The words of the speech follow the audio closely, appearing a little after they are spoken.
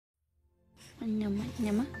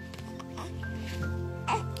Nyama.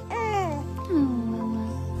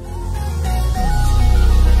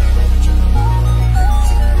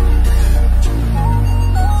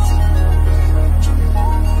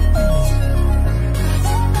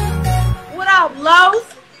 What up, Lowe's?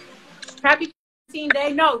 Happy 15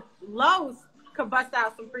 day. No, Lowe's could bust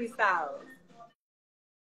out some freestyles.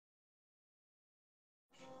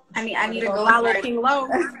 I need to go follow King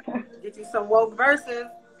Lowe's. Get you some woke verses.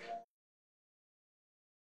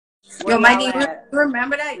 Yo, Mikey, you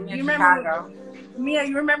remember that? You remember, Chicago. Mia?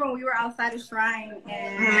 You remember when we were outside the shrine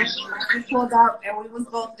and we pulled up and we was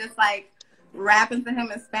both just like rapping to him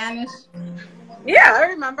in Spanish? Yeah, I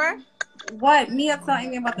remember. What? Mia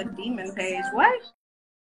telling me about the demon page. What?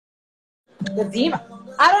 The demon.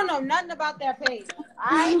 I don't know nothing about that page.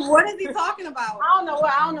 What is he talking about? I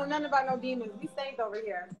don't know nothing about no demons. We saved over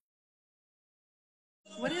here.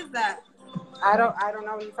 What is that? I don't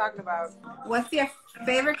know what you're talking about. What's your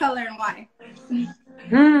favorite color and why?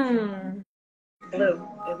 Blue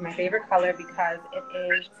is my favorite color because it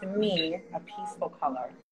is, to me, a peaceful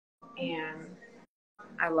color. And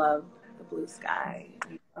I love the blue sky,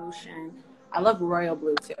 the ocean. I love royal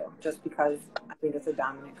blue too, just because I think it's a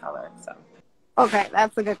dominant color. So. Okay,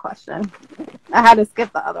 that's a good question. I had to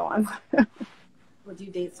skip the other one. Would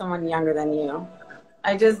you date someone younger than you?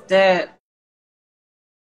 I just did.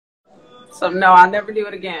 So no, I'll never do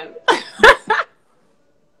it again.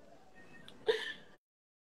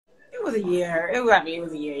 It was a year. It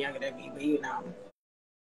was a year younger than me, but you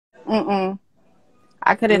know.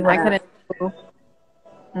 I couldn't do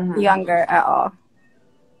younger at all.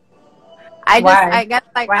 I guess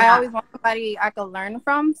I always want somebody I could learn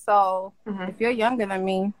from. So if you're younger than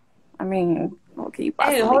me, I mean, okay.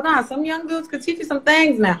 Hey, hold on. Some young dudes could teach you some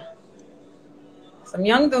things now. Some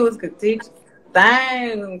young dudes could teach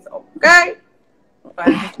things, okay? But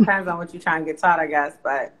it just depends on what you're trying to get taught, I guess.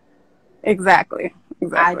 But exactly.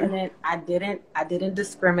 I didn't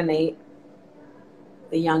discriminate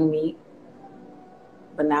the young meat,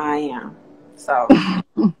 but now I am. So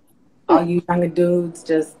all you younger dudes,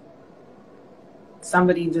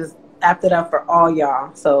 somebody just apped it up for all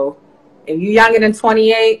y'all. So if you're younger than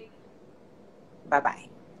 28, bye-bye.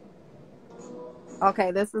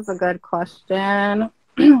 Okay, this is a good question.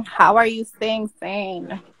 How are you staying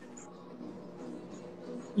sane?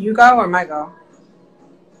 You go or my go?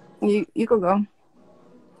 You could go.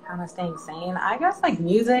 How am I staying sane? I guess like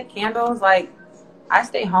music, candles, like I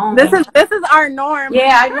stay home. This is our norm.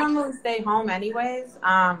 Yeah, I normally stay home anyways.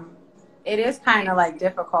 It is kind of like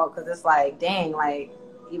difficult because it's like, dang, like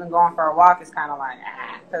even going for a walk is kind of like,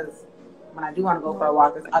 because when I do want to go for a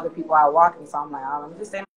walk, there's other people out walking, so I'm like, oh, let me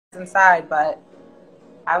just stay inside. But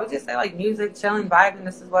I would just say like music, chilling, vibing.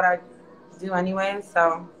 This is what I do anyway.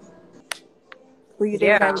 So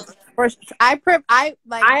yeah, I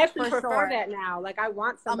actually prefer that now. Like I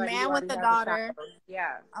want somebody a man with a daughter.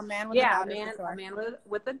 Yeah, a man with a daughter. A man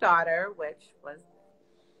with a daughter, which was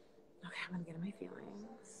okay. I'm gonna get in my feelings.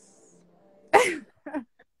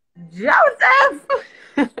 Joseph.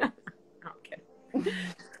 Okay.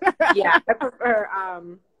 Yeah, I prefer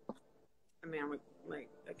a man with like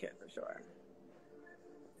a kid for sure.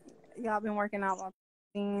 Y'all been working out while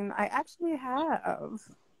I actually have.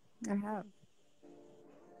 I have.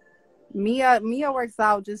 Mia works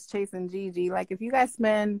out just chasing Gigi. Like if you guys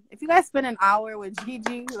spend an hour with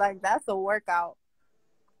Gigi, like that's a workout.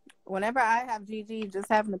 Whenever I have Gigi, just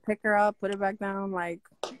having to pick her up, put her back down, like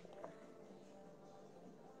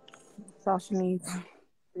that's all she needs.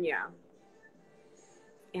 Yeah.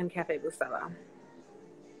 And Cafe Bustelo.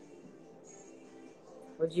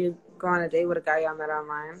 Would you go on a date with a guy y'all met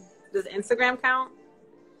online? Does Instagram count?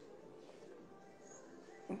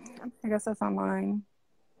 I guess that's online.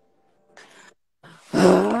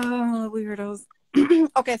 Weirdos.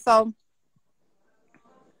 Okay, so.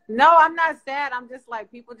 No, I'm not sad. I'm just like,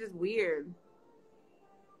 people just weird.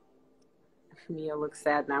 Mia looks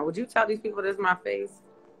sad now. Would you tell these people this is my face?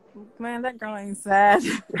 Man, that girl ain't sad.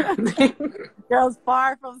 Girl's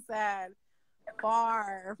far from sad.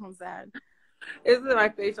 Far from sad. This is my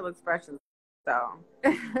facial expression. So.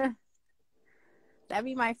 That'd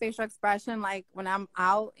be my facial expression, like when I'm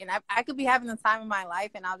out and I could be having the time of my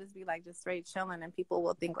life and I'll just be like just straight chilling and people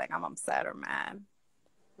will think like I'm upset or mad.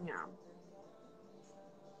 Yeah.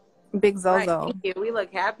 Big Zozo. Right, thank you. We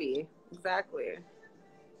look happy. Exactly.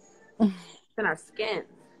 It's in our skin.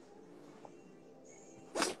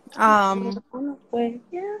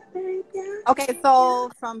 Okay, so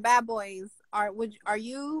from Bad Boys, are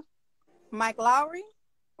you Mike Lowry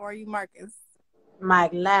or are you Marcus?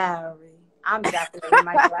 Mike Lowry. I'm definitely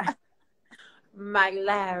Mike Lowry. Mike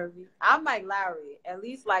Lowry. I'm Mike Lowry. At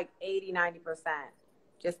least like 80-90%.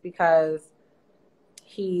 Just because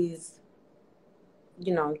he's,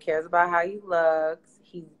 you know, he cares about how he looks.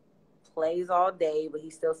 He plays all day, but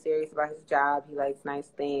he's still serious about his job. He likes nice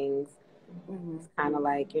things. Mm-hmm. It's kind of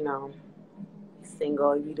like, you know, he's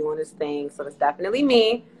single, he be doing his thing. So it's definitely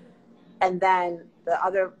me. And then the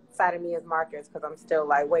other side of me is Marcus, because I'm still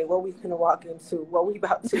like, wait, what we gonna walk into? What we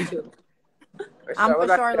about to do? I'm for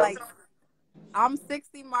sure like I'm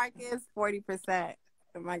 60 Marcus, 40%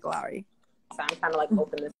 Mike Lowry. So I'm kind of like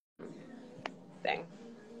open this thing.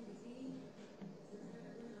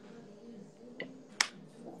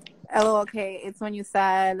 Okay, it's when you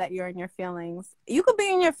said that you're in your feelings. You could be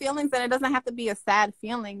in your feelings and it doesn't have to be a sad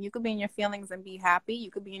feeling. You could be in your feelings and be happy. You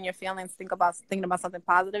could be in your feelings thinking about something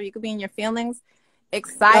positive. You could be in your feelings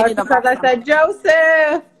excited about because I said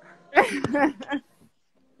Joseph.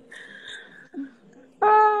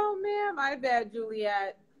 Oh man, my bad,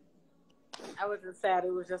 Juliet. I wasn't sad.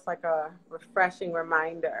 It was just like a refreshing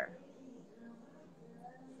reminder.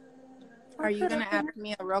 Are you going to ask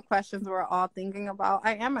me the real questions we're all thinking about?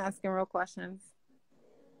 I am asking real questions.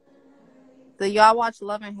 Do y'all watch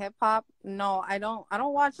Love and Hip Hop? No, I don't. I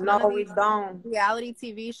don't watch none of these reality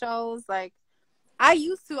TV shows. Like, I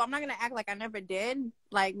used to. I'm not going to act like I never did.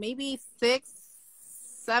 Like, maybe 6-7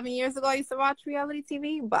 years ago, I used to watch reality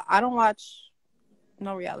TV. But I don't watch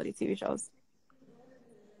no reality TV shows.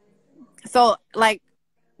 So, like,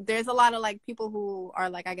 there's a lot of like people who are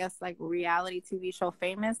like, I guess, like reality TV show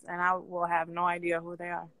famous, and I will have no idea who they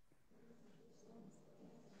are.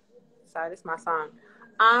 Sorry, this is my song.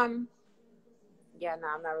 Yeah, no,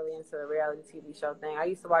 I'm not really into the reality TV show thing. I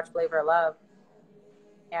used to watch Flavor of Love.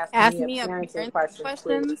 Ask me a parenting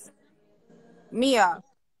questions. Mia.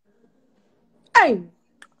 Hey.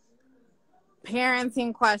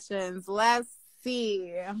 Parenting questions. Let's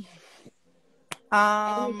see.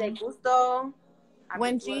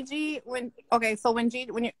 When Gigi, when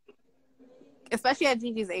you, especially at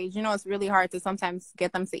Gigi's age, you know, it's really hard to sometimes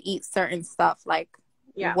get them to eat certain stuff. Like,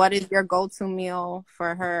 what is your go-to meal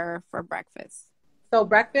for her for breakfast? So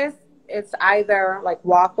breakfast, it's either like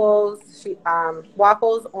waffles,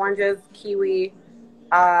 waffles, oranges, kiwi.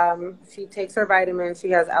 She takes her vitamins. She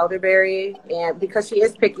has elderberry, and because she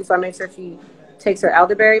is picky, so I make sure she takes her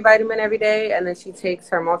elderberry vitamin every day, and then she takes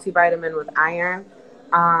her multivitamin with iron.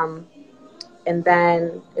 And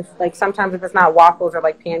then if like sometimes if it's not waffles or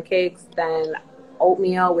like pancakes, then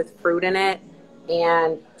oatmeal with fruit in it.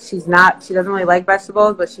 And she doesn't really like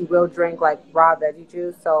vegetables, but she will drink like raw veggie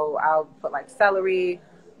juice. So I'll put like celery,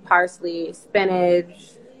 parsley,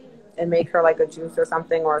 spinach, and make her like a juice or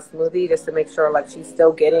something or a smoothie just to make sure like she's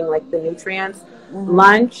still getting like the nutrients. Mm-hmm.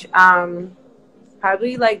 Lunch,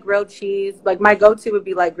 probably like grilled cheese. Like my go-to would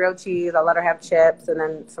be like grilled cheese. I'll let her have chips and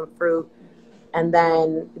then some fruit. And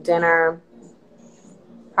then dinner,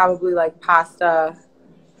 probably like pasta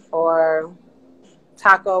or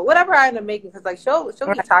taco, whatever I end up making, because like she'll eat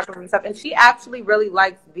tacos and stuff. And she actually really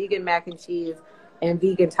likes vegan mac and cheese and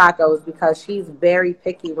vegan tacos because she's very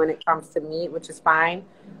picky when it comes to meat, which is fine.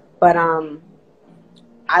 But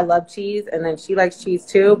I love cheese, and then she likes cheese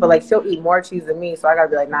too. But like she'll eat more cheese than me, so I gotta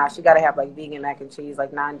be like, nah, she gotta have like vegan mac and cheese,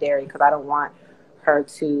 like non-dairy, because I don't want her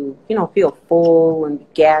to, you know, feel full and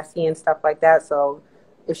gassy and stuff like that. So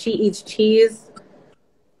if she eats cheese,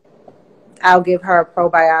 I'll give her a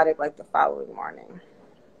probiotic like the following morning.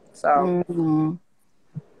 So,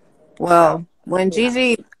 well, when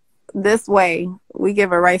Gigi this way, we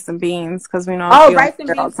give her rice and beans because we know rice and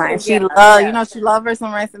beans all the time. She you know, she loves her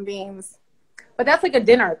some rice and beans. But that's like a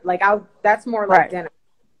dinner. Like that's more like dinner.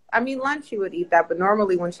 I mean, lunch she would eat that, but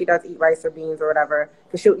normally when she does eat rice or beans or whatever,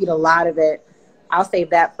 because she'll eat a lot of it, I'll save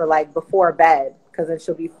that for like before bed, because then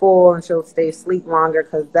she'll be full and she'll stay asleep longer,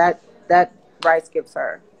 because that rice gives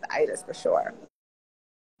her the itis for sure.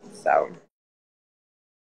 So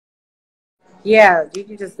yeah,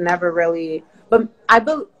 Gigi just never really. But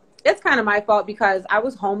it's kind of my fault because I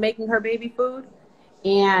was home making her baby food,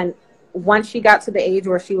 and once she got to the age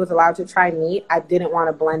where she was allowed to try meat, I didn't want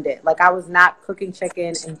to blend it. Like, I was not cooking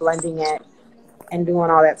chicken and blending it and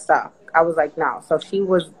doing all that stuff. I was like, no. So she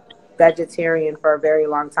was vegetarian for a very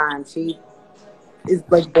long time. She is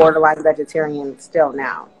like borderline vegetarian still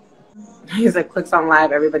now. He's like, clicks on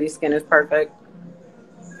live, everybody's skin is perfect.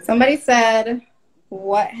 Somebody said,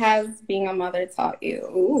 what has being a mother taught you?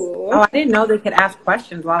 Ooh. Oh, I didn't know they could ask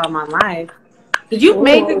questions while I'm on live. Did you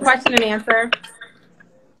make the question and answer?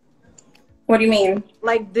 What do you mean?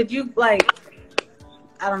 Like, did you, like,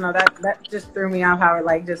 I don't know, that just threw me off how it,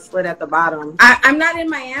 like, just slid at the bottom. I'm not in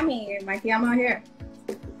Miami, Mikey. I'm out here.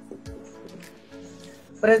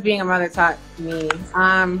 What has being a mother taught me?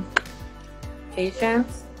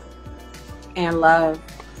 patience, and love.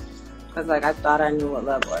 Because, like, I thought I knew what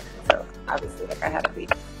love was. So, obviously, like, I had to be.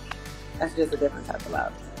 That's just a different type of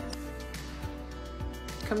love.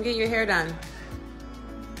 Come get your hair done.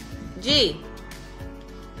 G.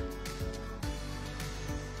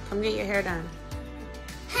 Come get your hair done.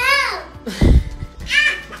 Help!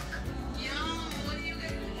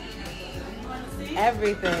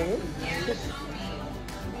 Everything.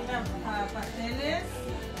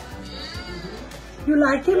 You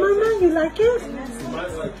like it, Mama? You like it?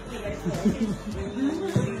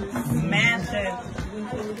 Massive.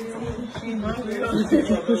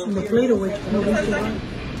 You're pushing the plate away.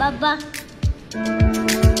 Baba.